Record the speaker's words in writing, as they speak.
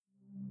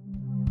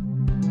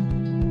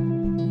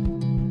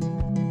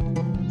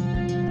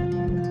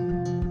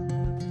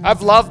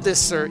I've loved this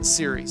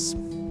series.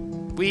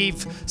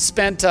 We've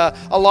spent a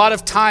lot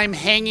of time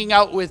hanging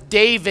out with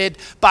David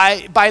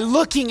by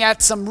looking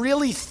at some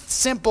really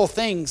simple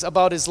things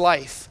about his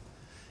life.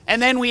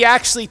 And then we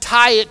actually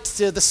tie it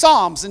to the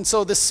Psalms. And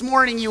so this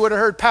morning you would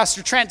have heard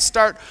Pastor Trent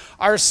start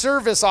our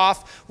service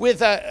off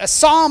with a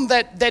psalm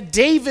that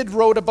David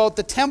wrote about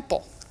the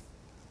temple.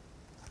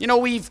 You know,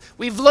 we've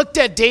looked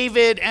at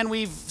David and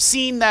we've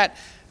seen that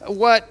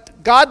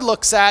what God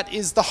looks at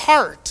is the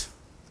heart.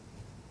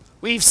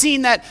 We've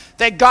seen that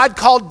God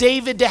called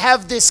David to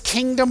have this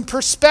kingdom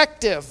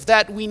perspective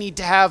that we need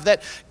to have,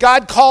 that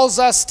God calls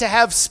us to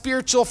have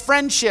spiritual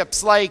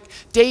friendships like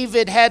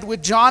David had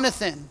with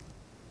Jonathan,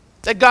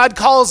 that God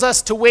calls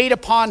us to wait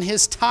upon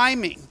his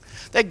timing,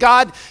 that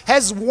God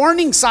has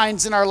warning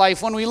signs in our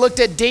life. When we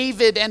looked at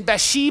David and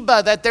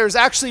Bathsheba, that there's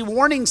actually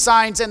warning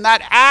signs, and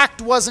that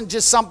act wasn't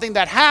just something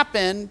that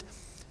happened,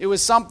 it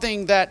was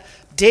something that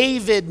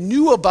David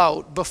knew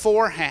about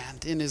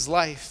beforehand in his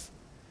life.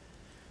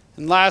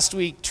 And last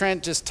week,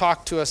 Trent just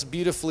talked to us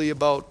beautifully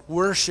about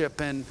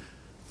worship and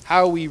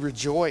how we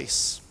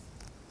rejoice.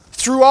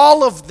 Through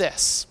all of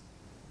this,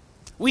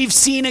 we've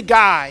seen a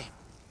guy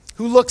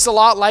who looks a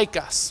lot like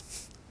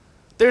us.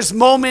 There's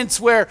moments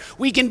where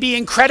we can be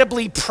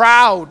incredibly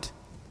proud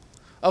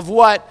of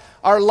what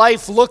our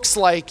life looks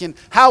like and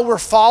how we're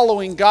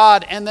following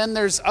God. And then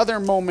there's other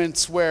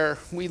moments where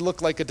we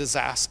look like a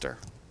disaster.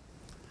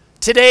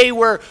 Today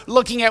we're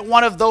looking at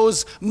one of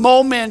those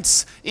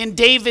moments in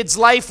David's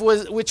life,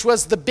 which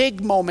was the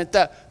big moment,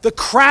 the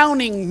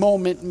crowning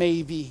moment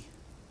maybe.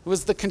 It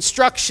was the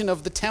construction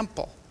of the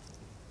temple.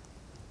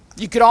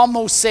 You could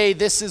almost say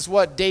this is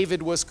what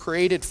David was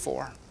created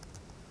for.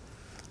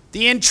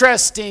 The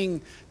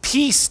interesting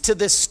piece to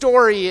this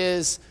story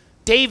is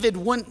David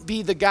wouldn't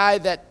be the guy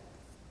that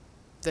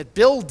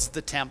builds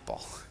the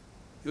temple.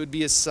 It would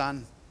be his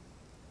son.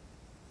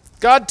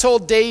 God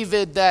told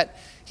David that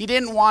he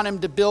didn't want him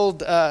to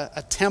build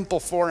a temple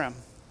for him.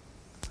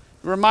 It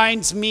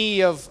reminds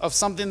me of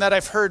something that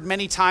I've heard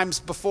many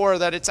times before,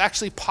 that it's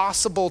actually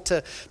possible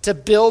to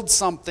build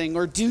something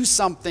or do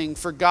something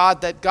for God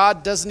that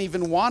God doesn't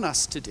even want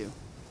us to do.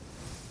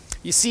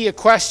 You see a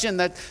question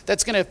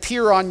that's going to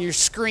appear on your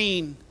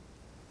screen.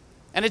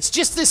 And it's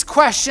just this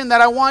question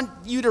that I want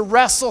you to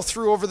wrestle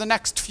through over the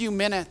next few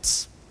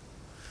minutes.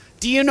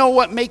 Do you know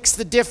what makes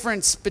the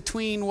difference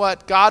between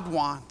what God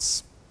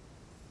wants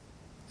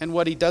and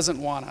what he doesn't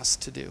want us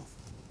to do?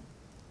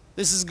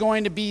 This is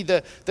going to be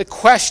the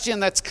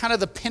question that's kind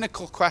of the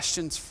pinnacle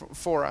questions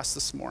for us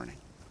this morning.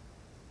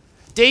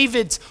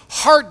 David's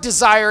heart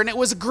desire, and it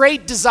was a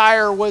great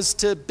desire, was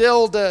to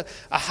build a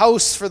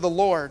house for the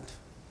Lord.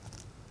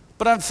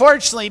 But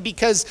unfortunately,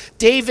 because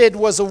David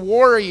was a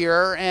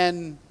warrior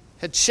and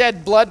had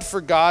shed blood for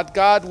God,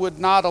 God would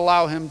not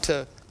allow him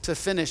to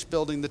finish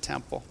building the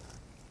temple.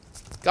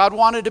 God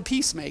wanted a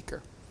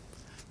peacemaker.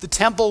 The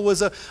temple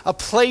was a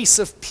place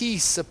of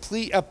peace, a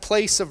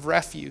place of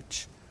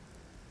refuge.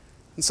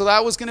 And so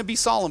that was going to be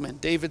Solomon,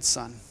 David's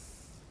son.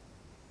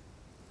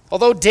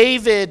 Although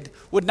David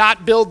would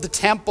not build the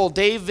temple,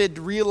 David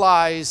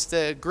realized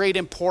the great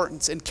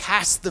importance and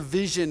cast the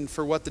vision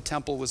for what the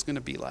temple was going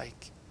to be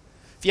like.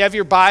 If you have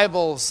your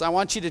Bibles, I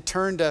want you to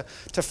turn to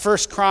 1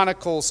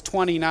 Chronicles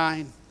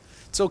 29.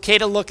 It's okay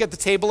to look at the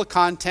table of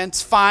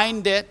contents.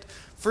 Find it,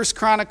 1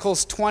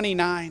 Chronicles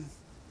 29.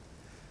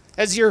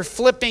 As you're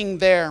flipping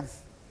there,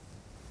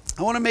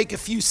 I want to make a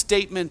few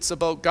statements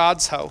about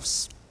God's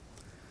house.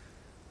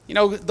 You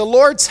know, the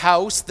Lord's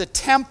house, the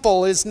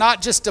temple, is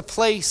not just a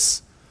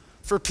place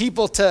for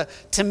people to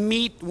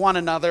meet one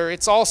another.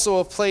 It's also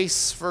a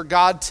place for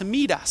God to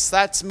meet us.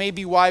 That's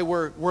maybe why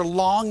we're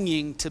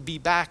longing to be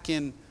back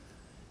in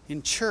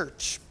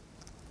church.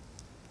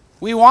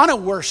 We want to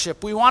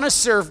worship. We want to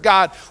serve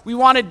God. We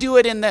want to do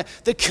it in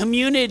the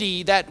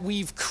community that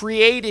we've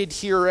created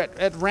here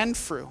at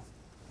Renfrew.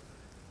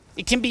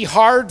 It can be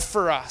hard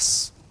for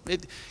us.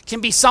 It can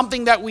be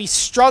something that we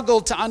struggle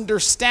to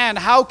understand.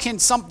 How can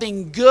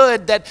something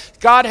good that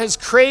God has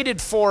created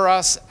for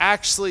us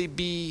actually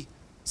be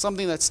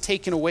something that's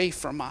taken away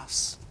from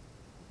us?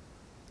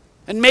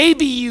 And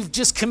maybe you've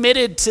just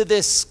committed to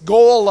this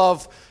goal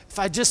of, if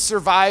I just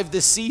survive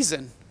this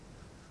season.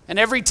 And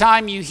every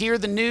time you hear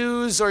the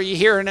news or you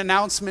hear an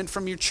announcement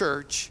from your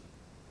church,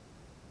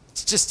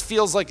 it just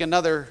feels like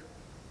another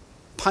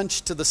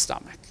punch to the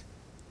stomach.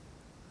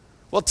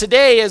 Well,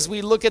 today, as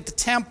we look at the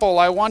temple,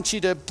 I want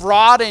you to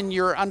broaden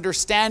your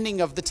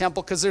understanding of the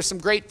temple, because there's some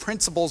great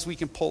principles we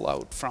can pull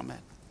out from it.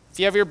 If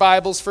you have your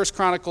Bibles, 1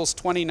 Chronicles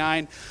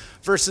 29,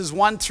 verses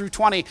 1 through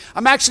 20.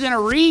 I'm actually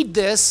going to read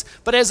this,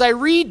 but as I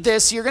read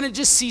this, you're going to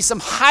just see some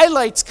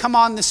highlights come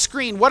on the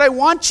screen. What I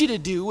want you to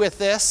do with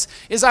this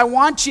is I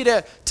want you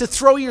to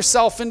throw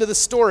yourself into the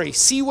story.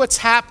 See what's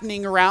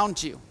happening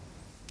around you.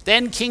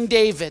 Then King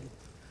David,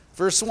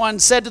 verse 1,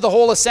 said to the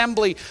whole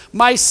assembly,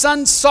 "My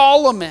son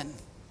Solomon,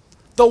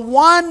 the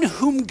one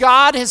whom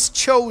God has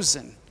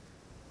chosen,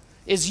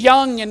 is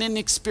young and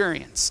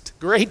inexperienced."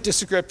 Great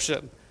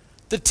description.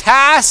 The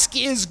task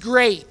is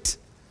great,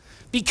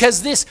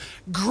 because this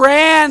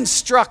grand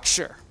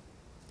structure,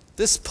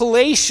 this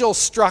palatial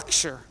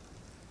structure,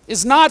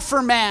 is not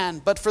for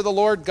man, but for the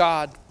Lord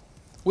God.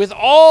 With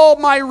all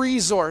my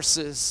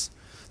resources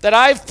that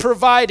I've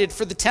provided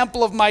for the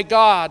temple of my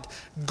God,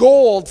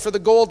 gold for the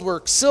gold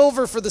work,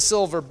 silver for the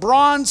silver,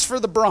 bronze for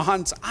the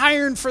bronze,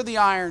 iron for the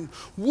iron,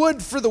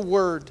 wood for the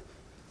wood,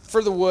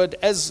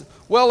 as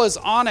well as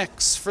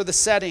onyx for the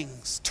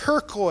settings,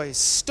 turquoise,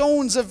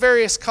 stones of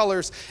various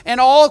colors,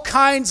 and all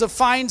kinds of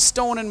fine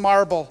stone and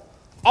marble,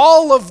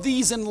 all of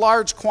these in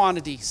large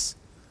quantities.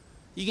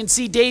 You can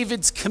see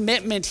David's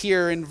commitment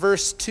here in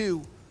verse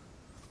 2.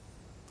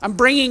 I'm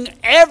bringing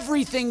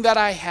everything that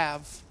I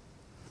have.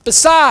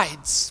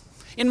 Besides,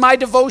 in my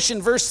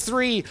devotion, verse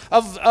 3,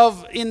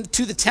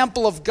 to the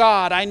temple of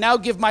God, I now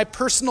give my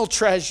personal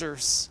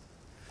treasures.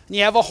 And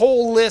you have a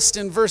whole list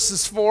in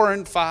verses 4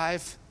 and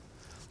 5.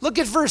 Look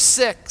at verse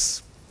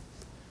 6.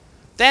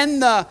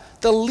 Then the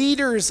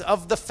leaders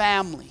of the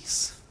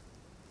families,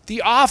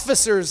 the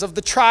officers of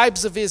the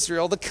tribes of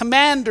Israel, the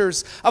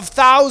commanders of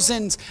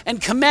thousands and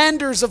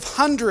commanders of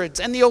hundreds,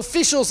 and the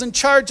officials in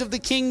charge of the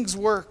king's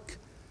work,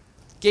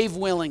 gave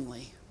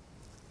willingly.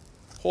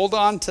 Hold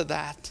on to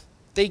that.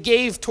 They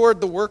gave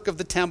toward the work of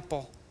the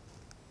temple.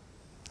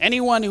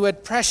 Anyone who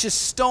had precious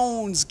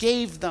stones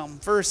gave them.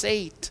 Verse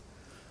 8.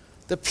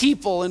 The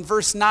people in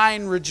verse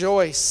 9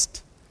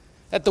 rejoiced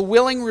at the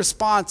willing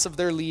response of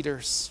their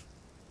leaders,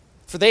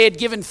 for they had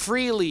given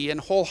freely and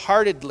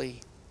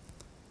wholeheartedly.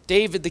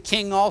 David the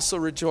king also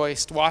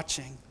rejoiced,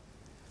 watching.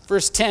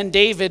 Verse 10,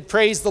 David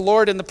praised the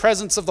Lord in the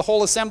presence of the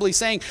whole assembly,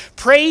 saying,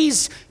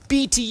 Praise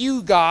be to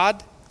you,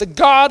 God, the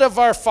God of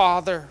our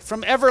Father,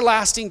 from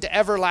everlasting to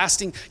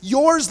everlasting.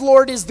 Yours,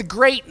 Lord, is the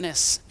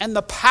greatness and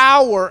the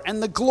power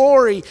and the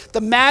glory,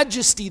 the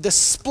majesty, the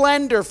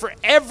splendor, for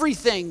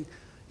everything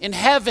in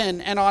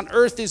heaven and on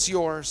earth is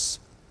yours.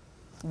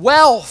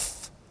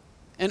 Wealth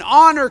and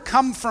honor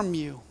come from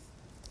you.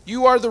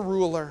 You are the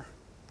ruler.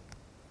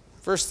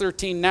 Verse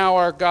 13, now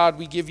our God,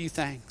 we give you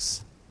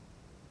thanks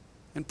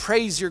and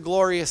praise your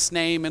glorious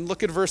name. And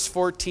look at verse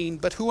 14,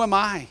 but who am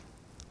I?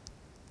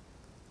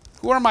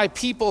 Who are my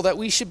people that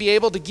we should be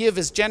able to give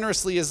as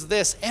generously as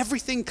this?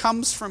 Everything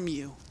comes from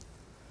you.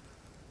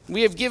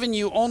 We have given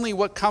you only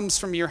what comes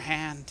from your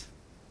hand.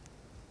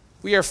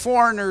 We are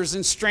foreigners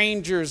and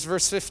strangers,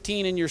 verse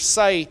 15, in your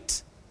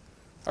sight.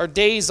 Our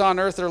days on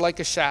earth are like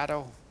a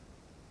shadow.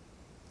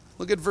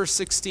 Look at verse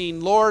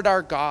 16. Lord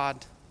our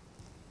God,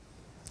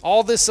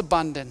 all this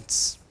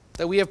abundance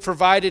that we have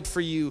provided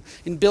for you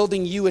in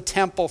building you a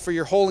temple for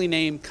your holy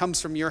name comes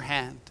from your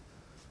hand.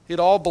 It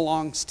all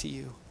belongs to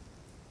you.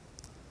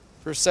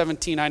 Verse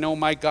 17, I know,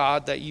 my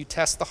God, that you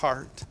test the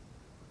heart.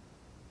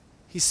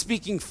 He's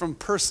speaking from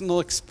personal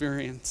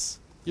experience.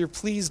 You're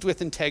pleased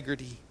with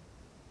integrity.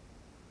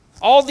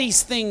 All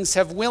these things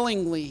have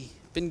willingly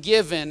been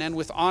given and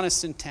with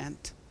honest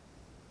intent.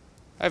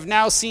 I've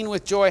now seen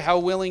with joy how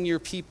willing your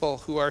people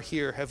who are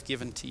here have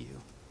given to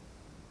you.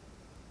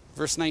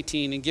 Verse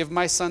 19, and give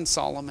my son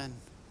Solomon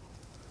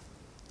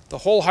the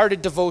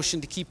wholehearted devotion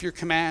to keep your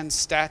commands,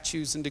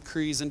 statutes, and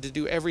decrees, and to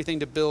do everything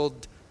to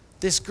build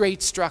this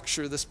great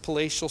structure, this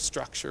palatial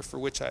structure for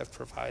which I have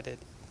provided.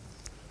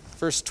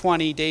 Verse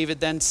 20, David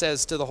then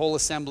says to the whole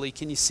assembly,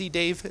 can you see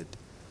David?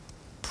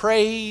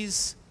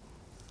 Praise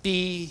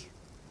be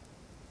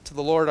to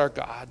the Lord our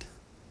God.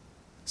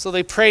 So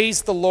they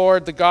praised the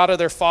Lord, the God of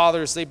their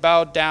fathers. They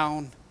bowed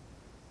down.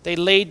 They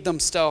laid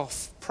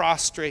themselves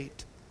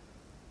prostrate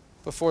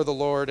before the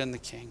Lord and the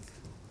king.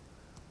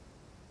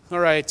 All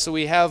right, so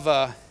we have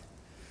a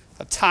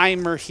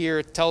timer here.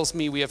 It tells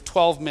me we have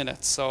 12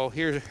 minutes. So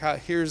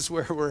here's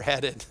where we're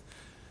headed.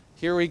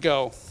 Here we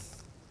go.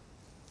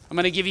 I'm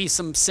going to give you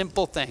some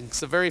simple things.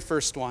 The very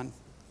first one.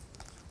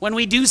 When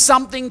we do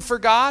something for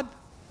God,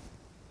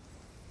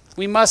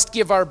 we must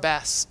give our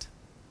best.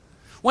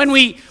 When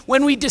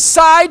we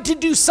decide to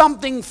do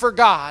something for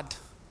God,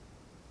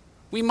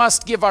 we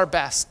must give our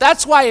best.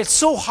 That's why it's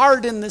so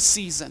hard in this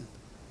season.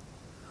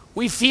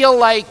 We feel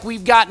like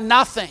we've got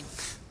nothing,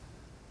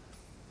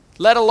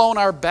 let alone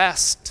our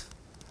best.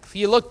 If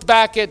you looked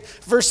back at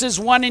verses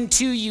 1 and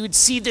 2, you would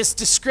see this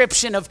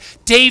description of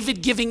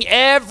David giving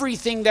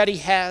everything that he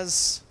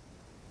has.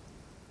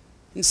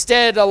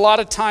 Instead, a lot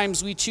of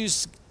times we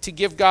choose to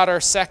give God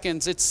our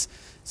seconds. It's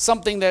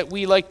something that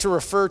we like to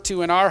refer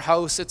to in our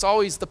house. It's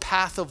always the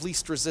path of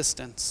least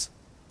resistance.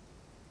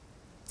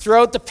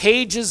 Throughout the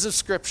pages of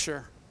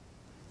Scripture,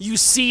 you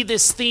see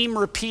this theme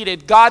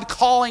repeated. God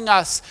calling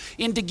us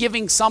into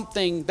giving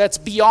something that's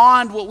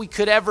beyond what we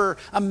could ever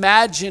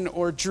imagine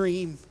or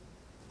dream.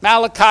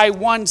 Malachi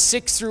 1,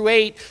 6 through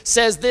 8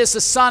 says this,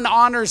 a son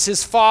honors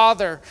his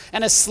father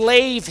and a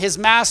slave his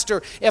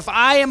master. If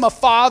I am a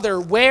father,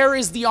 where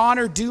is the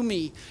honor due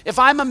me? If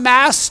I'm a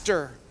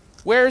master,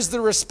 where is the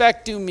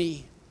respect due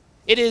me?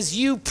 It is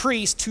you,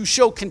 priest, who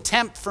show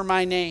contempt for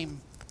my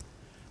name.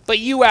 But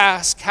you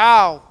ask,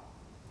 how?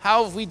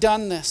 How have we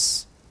done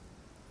this?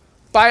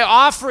 By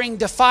offering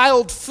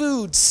defiled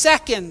food,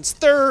 seconds,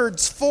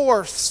 thirds,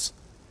 fourths.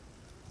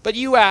 But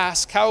you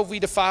ask, how have we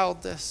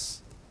defiled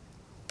this?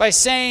 By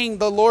saying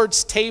the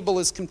Lord's table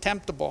is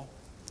contemptible.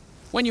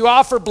 When you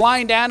offer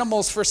blind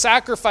animals for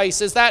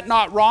sacrifice, is that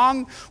not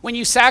wrong? When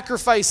you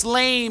sacrifice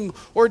lame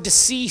or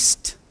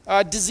diseased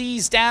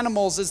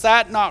animals, is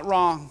that not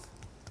wrong?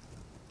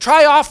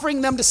 Try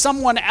offering them to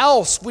someone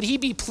else. Would he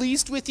be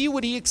pleased with you?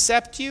 Would he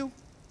accept you?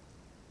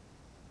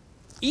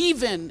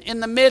 Even in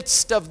the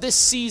midst of this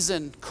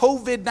season,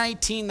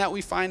 COVID-19 that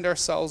we find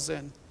ourselves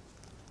in,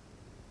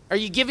 are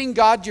you giving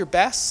God your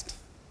best?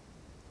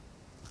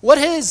 What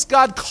has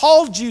God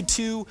called you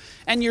to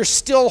and you're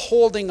still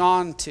holding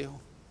on to?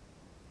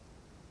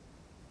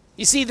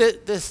 You see,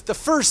 the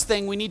first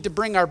thing, we need to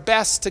bring our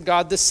best to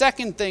God. The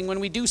second thing, when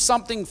we do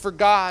something for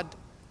God,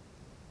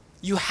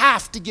 you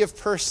have to give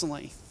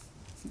personally.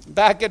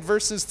 Back at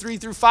verses 3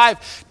 through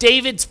 5,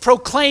 David's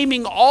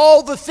proclaiming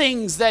all the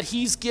things that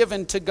he's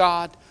given to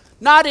God,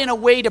 not in a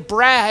way to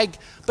brag,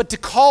 but to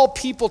call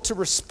people to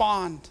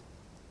respond.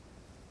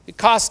 It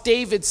cost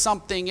David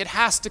something. It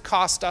has to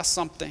cost us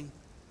something.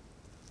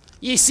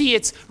 You see,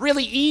 it's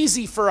really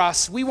easy for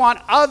us. We want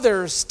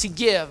others to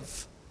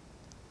give,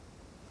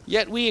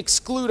 yet we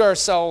exclude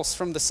ourselves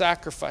from the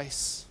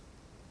sacrifice.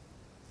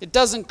 It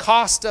doesn't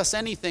cost us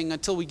anything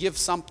until we give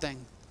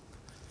something.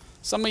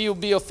 Some of you will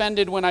be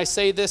offended when I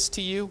say this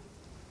to you.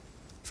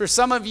 For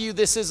some of you,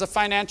 this is a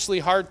financially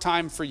hard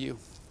time for you.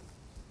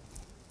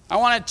 I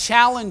want to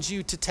challenge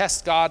you to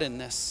test God in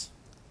this.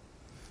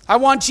 I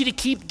want you to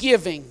keep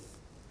giving,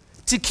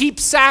 to keep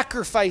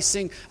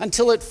sacrificing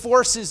until it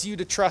forces you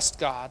to trust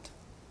God.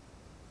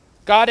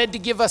 God had to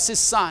give us his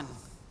son.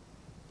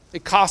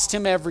 It cost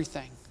him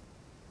everything.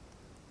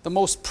 The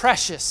most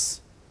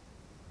precious.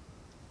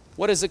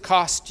 What does it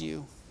cost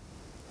you?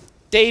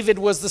 David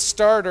was the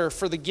starter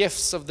for the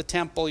gifts of the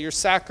temple. Your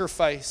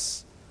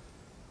sacrifice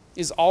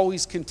is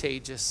always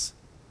contagious,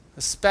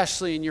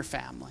 especially in your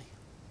family.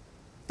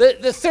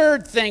 The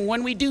third thing,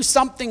 when we do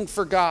something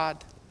for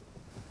God,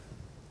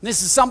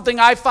 this is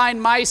something I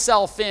find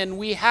myself in,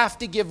 we have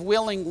to give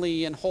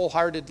willingly and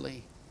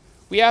wholeheartedly.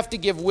 We have to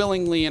give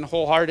willingly and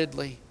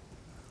wholeheartedly.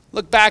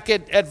 Look back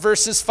at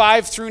verses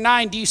 5 through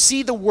 9. Do you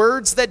see the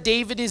words that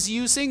David is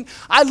using?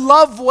 I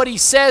love what he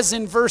says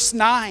in verse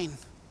 9.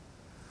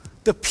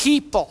 The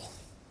people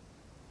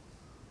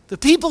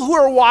who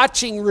are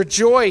watching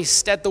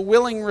rejoiced at the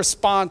willing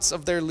response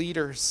of their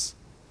leaders.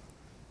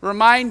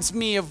 Reminds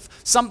me of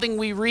something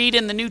we read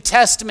in the New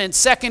Testament,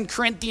 2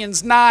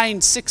 Corinthians 9,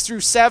 6 through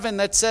 7,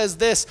 that says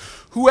this: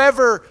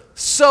 whoever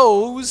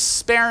sows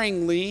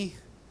sparingly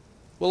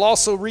will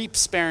also reap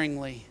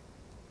sparingly.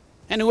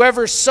 And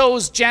whoever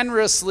sows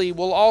generously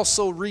will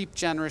also reap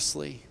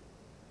generously.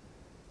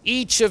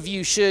 Each of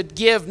you should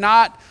give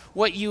not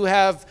what you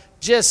have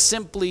just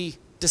simply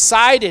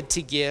decided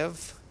to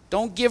give.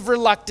 Don't give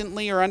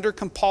reluctantly or under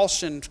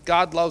compulsion.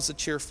 God loves a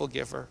cheerful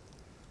giver.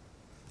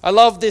 I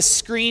love this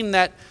screen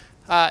that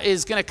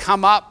is going to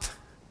come up.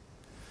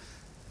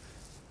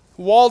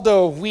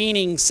 Waldo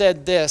Weening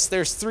said this: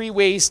 there's 3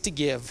 ways to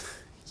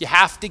give. You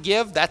have to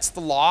give, that's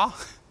the law.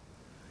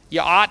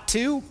 You ought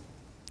to,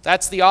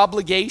 that's the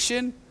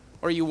obligation.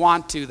 Or you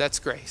want to, that's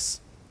grace.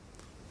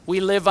 We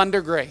live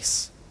under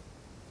grace.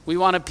 We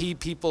want to be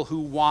people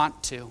who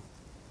want to.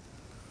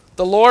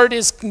 The Lord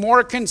is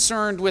more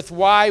concerned with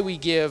why we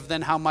give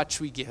than how much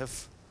we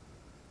give.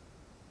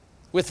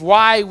 With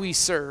why we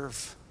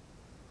serve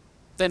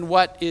than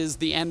what is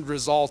the end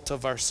result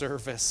of our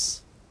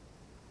service.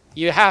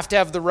 You have to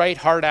have the right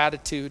heart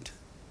attitude.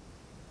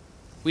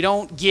 We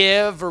don't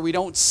give or we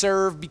don't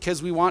serve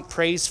because we want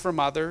praise from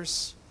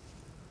others.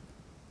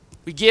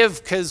 We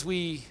give because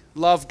we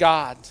love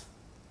God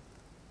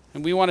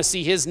and we want to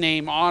see his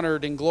name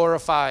honored and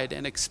glorified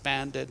and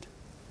expanded.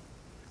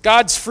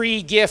 God's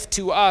free gift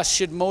to us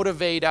should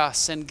motivate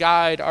us and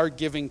guide our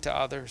giving to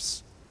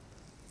others.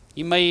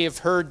 You may have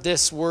heard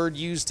this word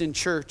used in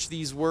church,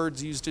 these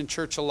words used in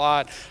church a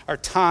lot: our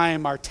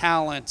time, our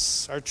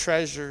talents, our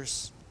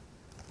treasures.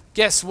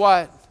 Guess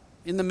what?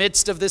 In the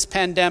midst of this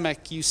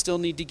pandemic, you still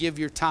need to give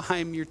your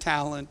time, your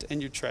talent,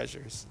 and your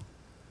treasures.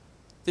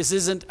 This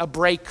isn't a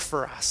break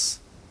for us.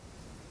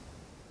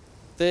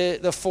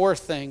 The fourth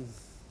thing,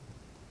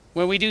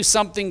 when we do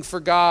something for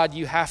God,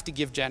 you have to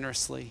give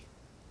generously.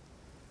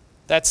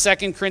 That's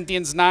 2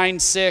 Corinthians 9,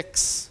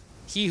 6.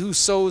 He who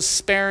sows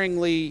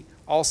sparingly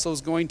also is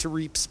going to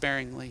reap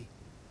sparingly.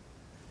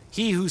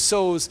 He who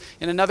sows,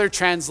 in another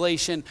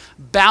translation,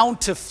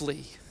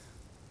 bountifully,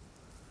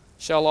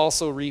 shall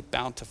also reap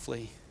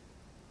bountifully.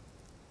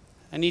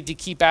 I need to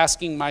keep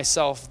asking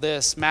myself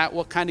this: Matt,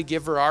 what kind of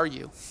giver are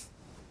you?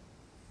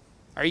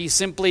 Are you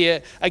simply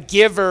a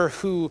giver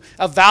who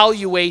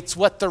evaluates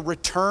what the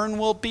return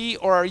will be,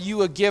 or are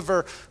you a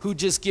giver who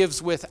just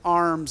gives with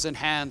arms and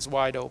hands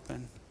wide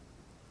open?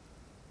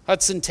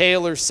 Hudson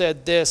Taylor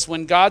said this: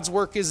 when God's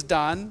work is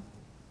done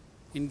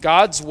in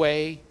God's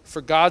way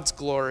for God's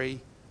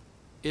glory,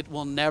 it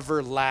will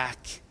never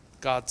lack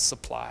God's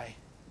supply.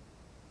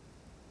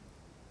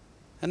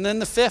 And then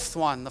the fifth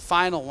one, the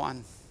final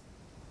one,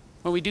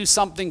 when we do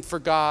something for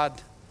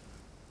God,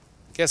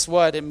 guess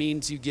what? It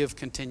means you give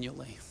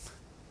continually.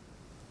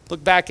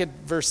 Look back at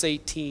verse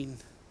 18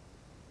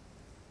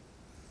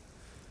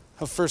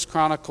 of 1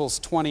 Chronicles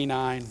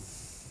 29.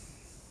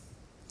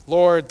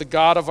 Lord, the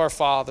God of our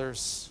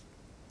fathers,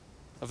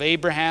 of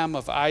Abraham,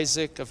 of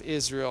Isaac, of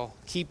Israel,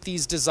 keep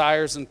these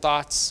desires and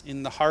thoughts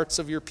in the hearts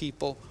of your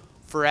people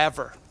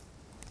forever,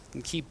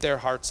 and keep their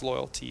hearts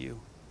loyal to you.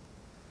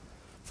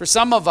 For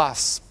some of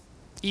us,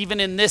 even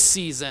in this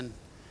season,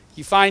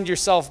 you find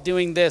yourself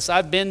doing this.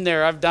 I've been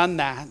there, I've done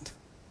that.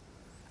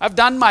 I've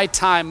done my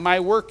time, my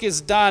work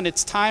is done.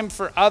 It's time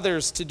for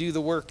others to do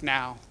the work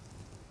now.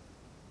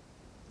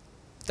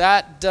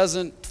 That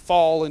doesn't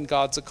fall in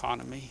God's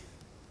economy.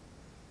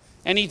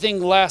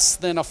 Anything less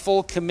than a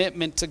full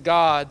commitment to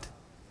God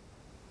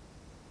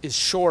is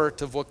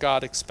short of what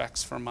God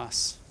expects from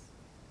us.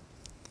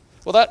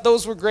 Well,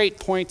 those were great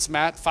points,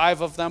 Matt.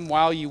 5 of them.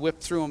 Wow, you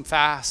whipped through them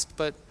fast.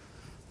 But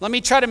let me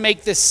try to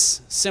make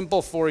this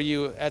simple for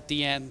you at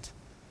the end.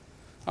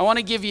 I want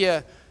to give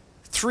you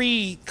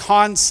 3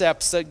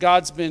 concepts that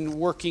God's been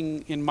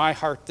working in my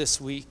heart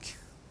this week.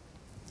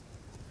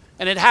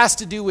 And it has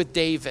to do with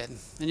David.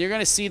 And you're going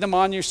to see them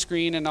on your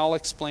screen, and I'll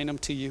explain them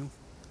to you.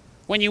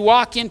 When you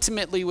walk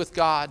intimately with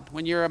God,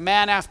 when you're a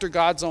man after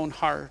God's own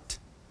heart,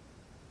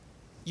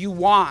 you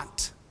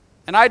want,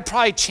 and I'd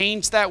probably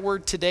change that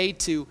word today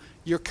to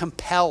you're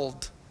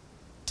compelled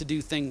to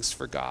do things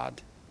for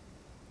God.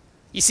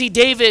 You see,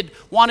 David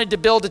wanted to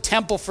build a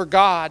temple for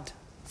God.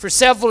 For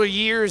several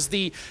years,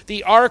 the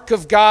ark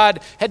of God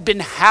had been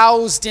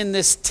housed in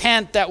this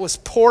tent that was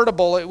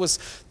portable. It was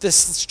this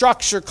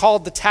structure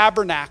called the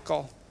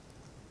tabernacle.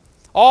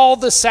 All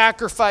the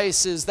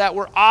sacrifices that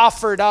were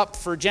offered up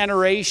for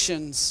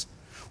generations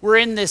were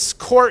in this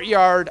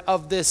courtyard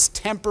of this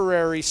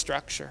temporary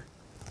structure.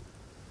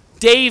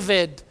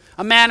 David,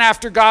 a man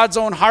after God's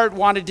own heart,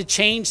 wanted to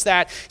change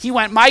that. He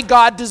went, my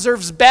God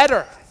deserves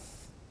better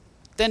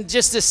than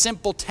just a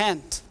simple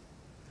tent.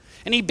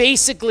 And he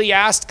basically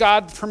asked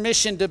God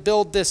permission to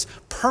build this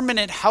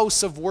permanent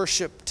house of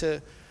worship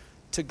to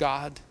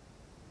God.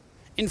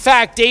 In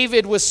fact,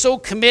 David was so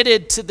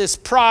committed to this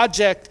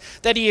project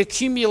that he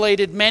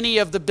accumulated many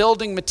of the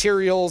building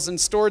materials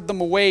and stored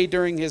them away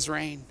during his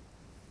reign.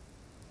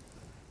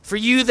 For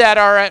you that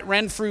are at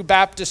Renfrew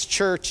Baptist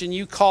Church and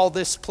you call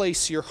this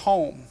place your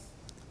home,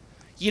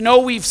 you know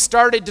we've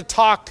started to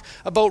talk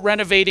about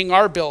renovating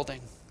our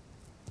building.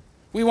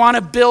 We want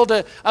to build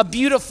a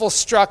beautiful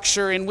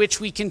structure in which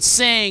we can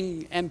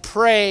sing and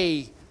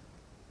pray.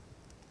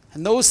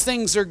 And those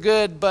things are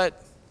good,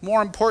 but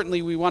more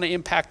importantly, we want to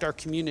impact our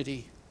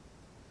community.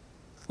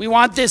 We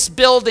want this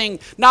building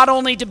not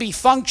only to be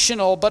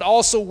functional, but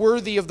also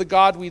worthy of the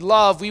God we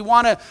love. We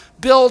want to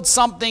build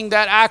something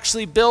that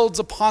actually builds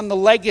upon the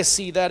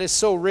legacy that is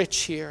so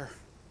rich here.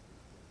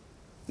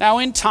 Now,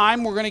 in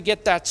time, we're going to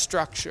get that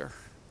structure.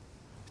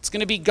 It's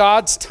going to be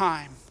God's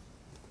time.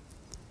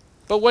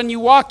 But when you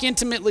walk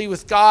intimately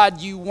with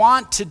God, you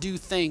want to do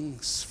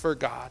things for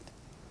God.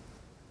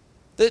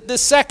 The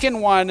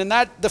second one, and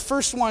the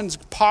first one's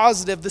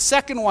positive, the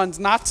second one's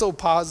not so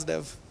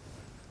positive.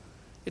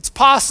 It's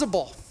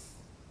possible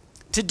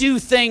to do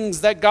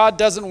things that God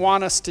doesn't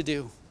want us to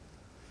do.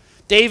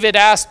 David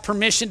asked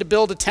permission to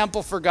build a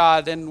temple for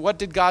God, and what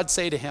did God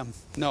say to him?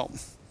 No.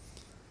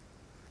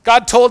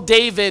 God told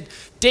David,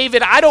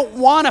 I don't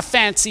want a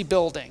fancy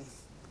building.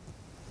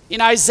 In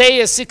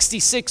Isaiah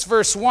 66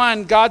 verse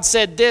 1, God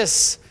said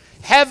this,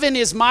 heaven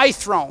is my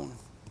throne,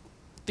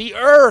 the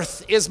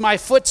earth is my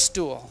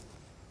footstool.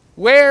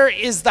 Where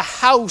is the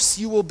house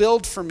you will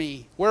build for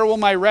me? Where will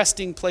my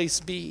resting place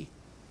be?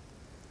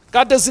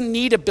 God doesn't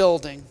need a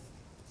building.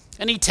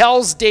 And he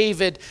tells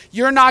David,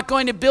 you're not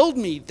going to build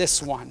me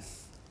this one.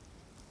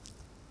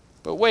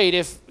 But wait,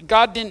 if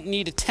God didn't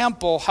need a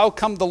temple, how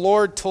come the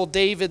Lord told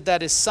David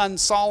that his son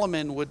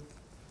Solomon would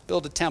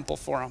build a temple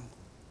for him?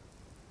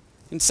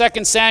 In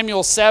 2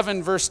 Samuel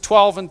 7, verse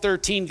 12 and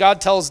 13, God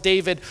tells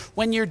David,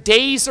 when your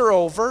days are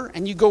over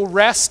and you go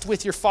rest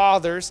with your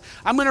fathers,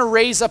 I'm going to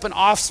raise up an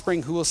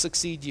offspring who will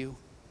succeed you,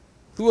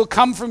 who will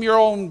come from your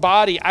own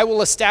body. I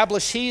will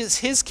establish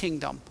his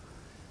kingdom.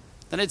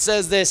 Then it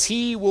says this,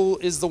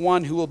 is the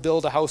one who will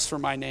build a house for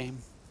my name.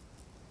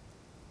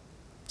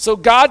 So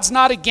God's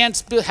not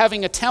against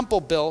having a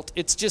temple built.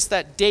 It's just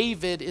that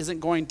David isn't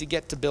going to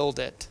get to build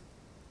it.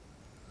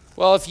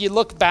 Well, if you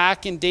look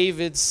back in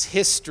David's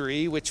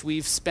history, which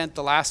we've spent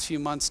the last few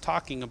months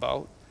talking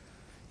about,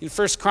 in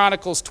 1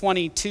 Chronicles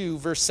 22,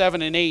 verse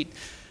 7 and 8,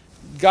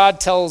 God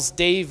tells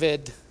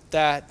David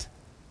that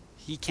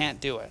he can't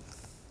do it.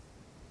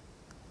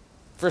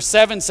 Verse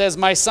 7 says,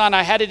 my son,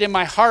 I had it in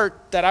my heart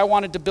that I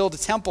wanted to build a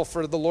temple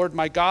for the Lord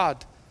my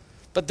God.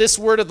 But this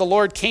word of the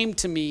Lord came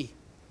to me.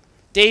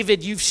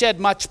 David, you've shed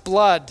much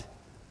blood.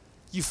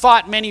 You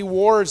fought many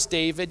wars,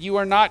 David. You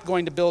are not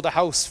going to build a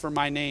house for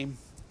my name,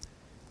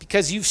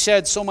 because you've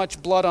shed so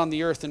much blood on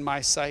the earth in my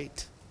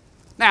sight.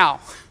 Now,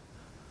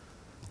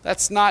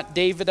 that's not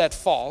David at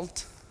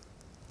fault.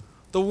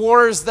 The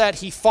wars that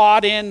he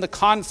fought in, the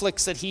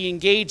conflicts that he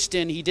engaged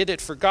in, he did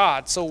it for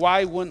God. So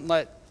why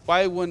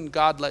wouldn't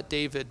God let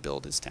David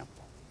build his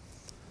temple?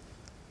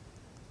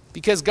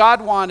 Because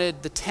God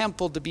wanted the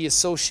temple to be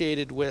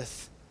associated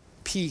with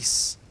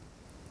peace,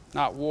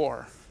 not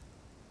war.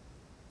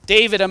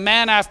 David, a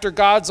man after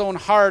God's own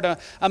heart,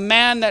 a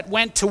man that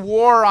went to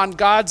war on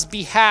God's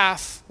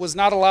behalf, was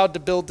not allowed to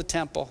build the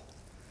temple.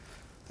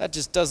 That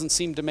just doesn't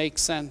seem to make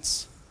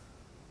sense.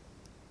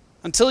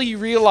 Until you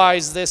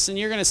realize this, and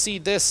you're going to see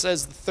this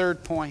as the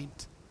third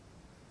point.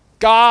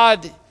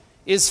 God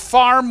is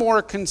far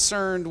more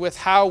concerned with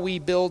how we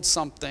build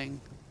something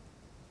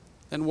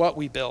than what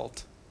we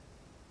build.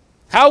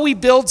 How we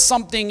build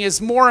something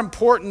is more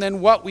important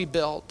than what we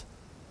build.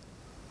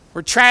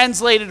 We're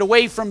translated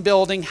away from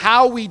building.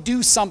 How we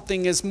do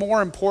something is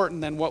more important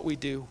than what we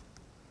do.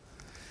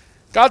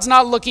 God's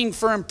not looking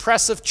for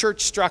impressive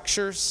church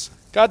structures.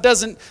 God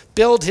doesn't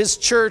build his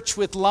church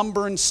with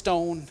lumber and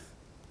stone.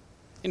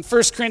 In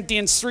 1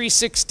 Corinthians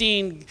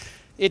 3:16,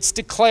 it's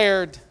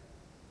declared,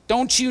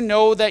 "Don't you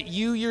know that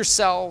you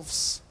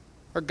yourselves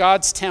are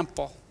God's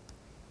temple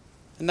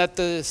and that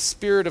the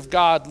Spirit of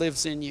God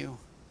lives in you?"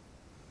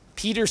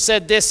 Peter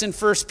said this in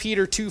 1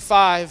 Peter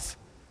 2:5,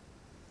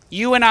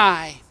 "You and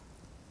I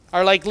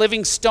are like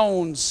living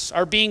stones,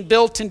 are being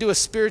built into a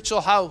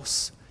spiritual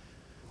house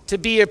to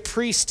be a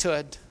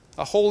priesthood,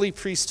 a holy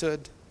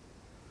priesthood,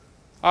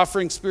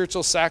 offering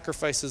spiritual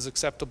sacrifices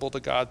acceptable to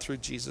God through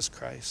Jesus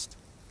Christ."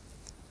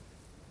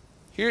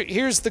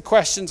 Here's the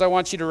questions I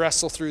want you to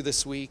wrestle through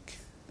this week.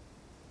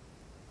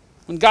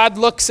 When God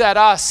looks at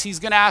us, he's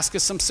going to ask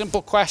us some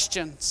simple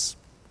questions.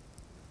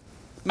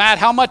 Matt,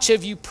 how much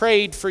have you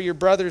prayed for your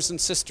brothers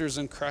and sisters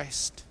in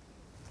Christ?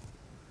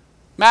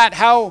 Matt,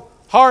 how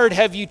hard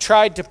have you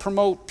tried to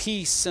promote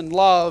peace and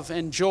love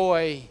and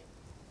joy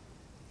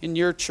in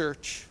your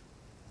church?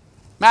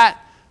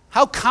 Matt,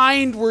 how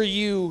kind were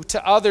you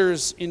to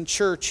others in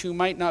church who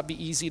might not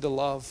be easy to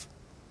love?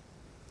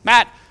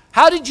 Matt,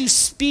 how did you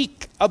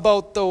speak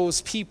about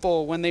those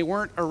people when they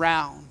weren't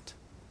around?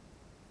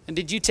 And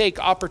did you take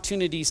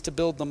opportunities to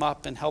build them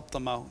up and help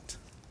them out?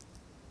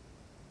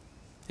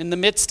 In the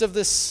midst of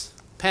this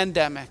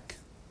pandemic,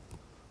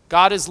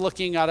 God is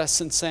looking at us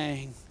and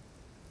saying,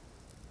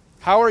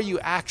 how are you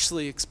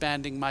actually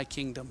expanding my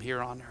kingdom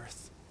here on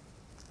earth?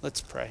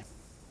 Let's pray.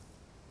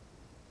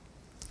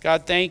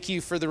 God, thank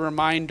you for the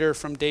reminder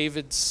from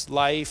David's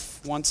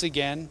life once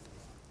again,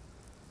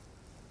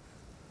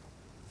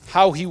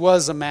 how he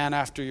was a man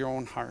after your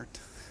own heart.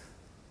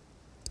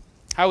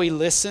 How he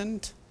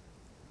listened,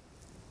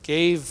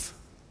 gave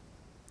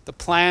the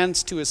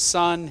plans to his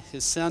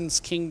son's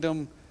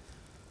kingdom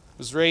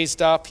was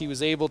raised up. He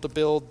was able to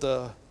build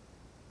the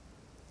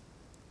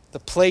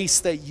place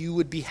that you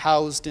would be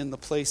housed in, the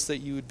place that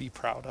you would be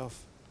proud of.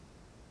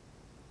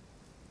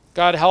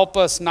 God, help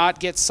us not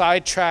get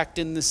sidetracked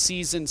in this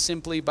season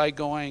simply by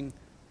going,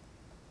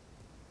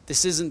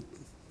 this isn't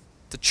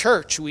the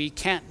church, we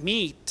can't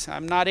meet.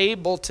 I'm not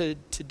able to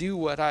do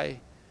what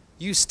I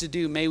used to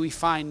do. May we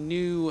find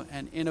new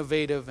and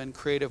innovative and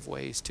creative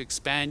ways to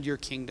expand your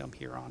kingdom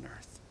here on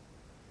earth.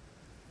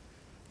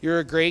 You're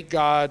a great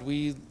God.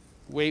 We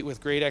wait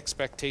with great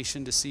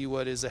expectation to see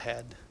what is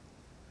ahead.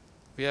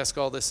 We ask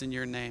all this in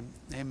your name.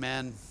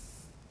 Amen.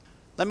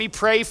 Let me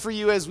pray for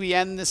you as we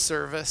end this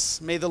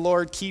service. May the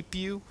Lord keep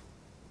you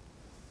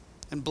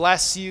and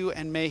bless you,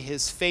 and may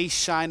his face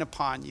shine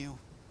upon you.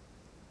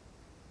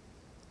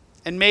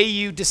 And may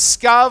you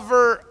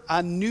discover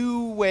a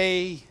new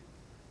way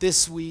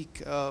this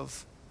week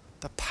of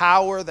the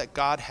power that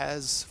God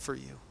has for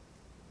you.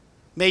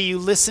 May you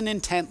listen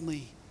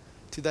intently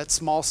to that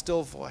small,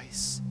 still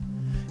voice.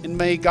 And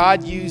may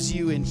God use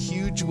you in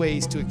huge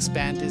ways to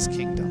expand his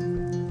kingdom.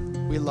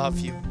 We love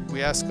you.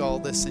 We ask all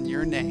this in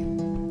your name.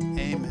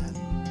 Amen.